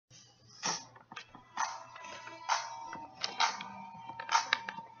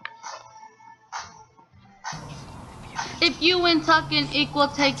If you ain't talking equal,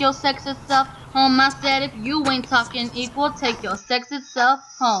 take your sexist self home. I said if you ain't talking equal, take your sexist self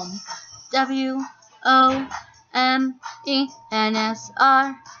home. WOMENSRIGHTS.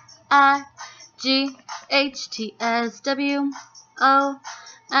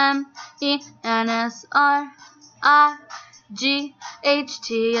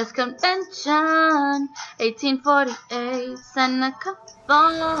 WOMENSRIGHTS Convention 1848 Seneca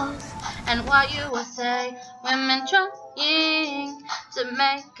Falls. And while you will say women trying to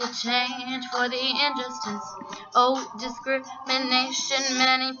make a change for the injustice, oh discrimination,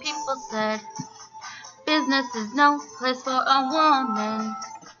 many people said business is no place for a woman.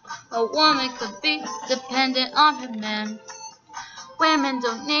 A woman could be dependent on her man. Women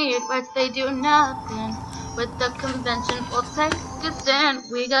don't need rights, they do nothing. With the convention, we'll take a stand.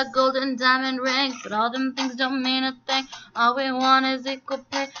 We got gold and diamond rings, but all them things don't mean a thing. All we want is equal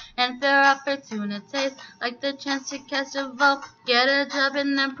pay and fair opportunities, like the chance to cast a vote, get a job,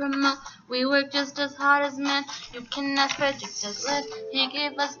 and then promote. We work just as hard as men. You can ask Frederick Douglass. He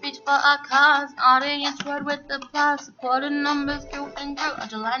gave a speech for our cause. Audience roared with applause. Supported numbers grew and grew. On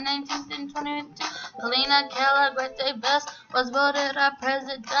July 19th in 2022, Helena Keller, birthday best, was voted our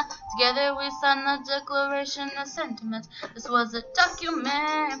president. Together we signed the Declaration of Sentiments. This was a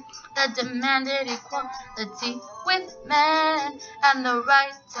document that demanded equality with men and the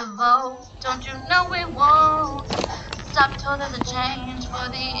right to vote. Don't you know we won't stop till there's a change for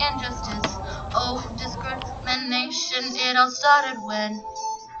the injustice? Oh, discrimination, it all started when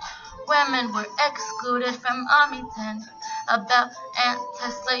women were excluded from Army 10. About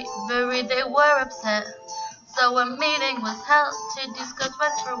anti-slavery, they were upset. So a meeting was held to discuss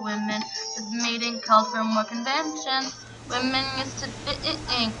rights for women. This meeting called for more conventions. Women used to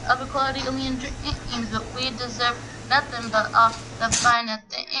think of equality only in dreams, but we deserve nothing but all the finer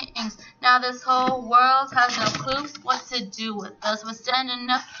things. Now this whole world has no clue what to do with us. We're standing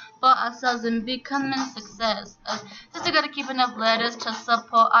up for ourselves and becoming success. Just gotta keep enough letters to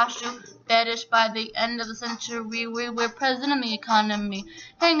support our shoe fetish. By the end of the century, we were president of the economy.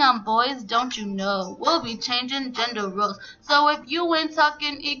 Hang on, boys, don't you know we'll be changing gender roles? So if you ain't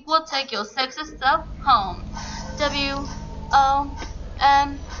talking equal, take your sexist self home. WOMENSRIGHTS.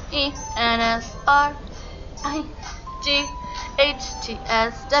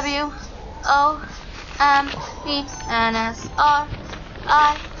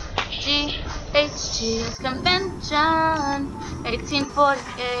 WOMENSRIGHTS Convention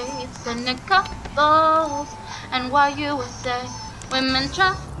 1848 Seneca Falls. And while you will say women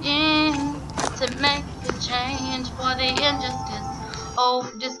trying to make a change for the injustice,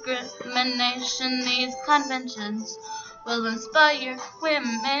 oh discrimination, these conventions will inspire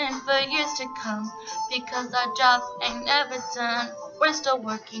women for years to come, because our job ain't never done. We're still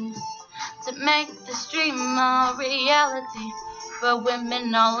working to make this dream a reality for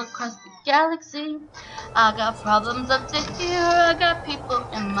women all across the galaxy. I got problems up to here, I got people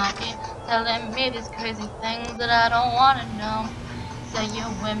in my ear telling me these crazy things that I don't wanna know.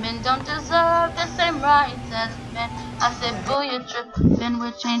 Saying women don't deserve the same rights as men. I said, boo, you're tripping,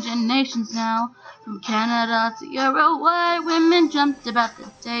 we're changing nations now. From Canada to Uruguay, women jumped about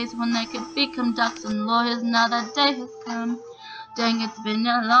the days when they could become docs and lawyers. Now that day has come. Dang, it's been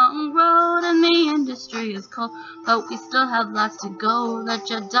a long road and the industry is cold, but we still have lots to go. Let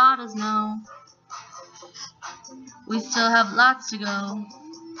your daughters know. We still have lots to go.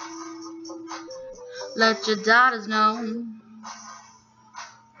 Let your daughters know.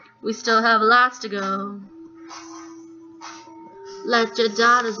 We still have lots to go. Let your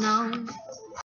daughters know.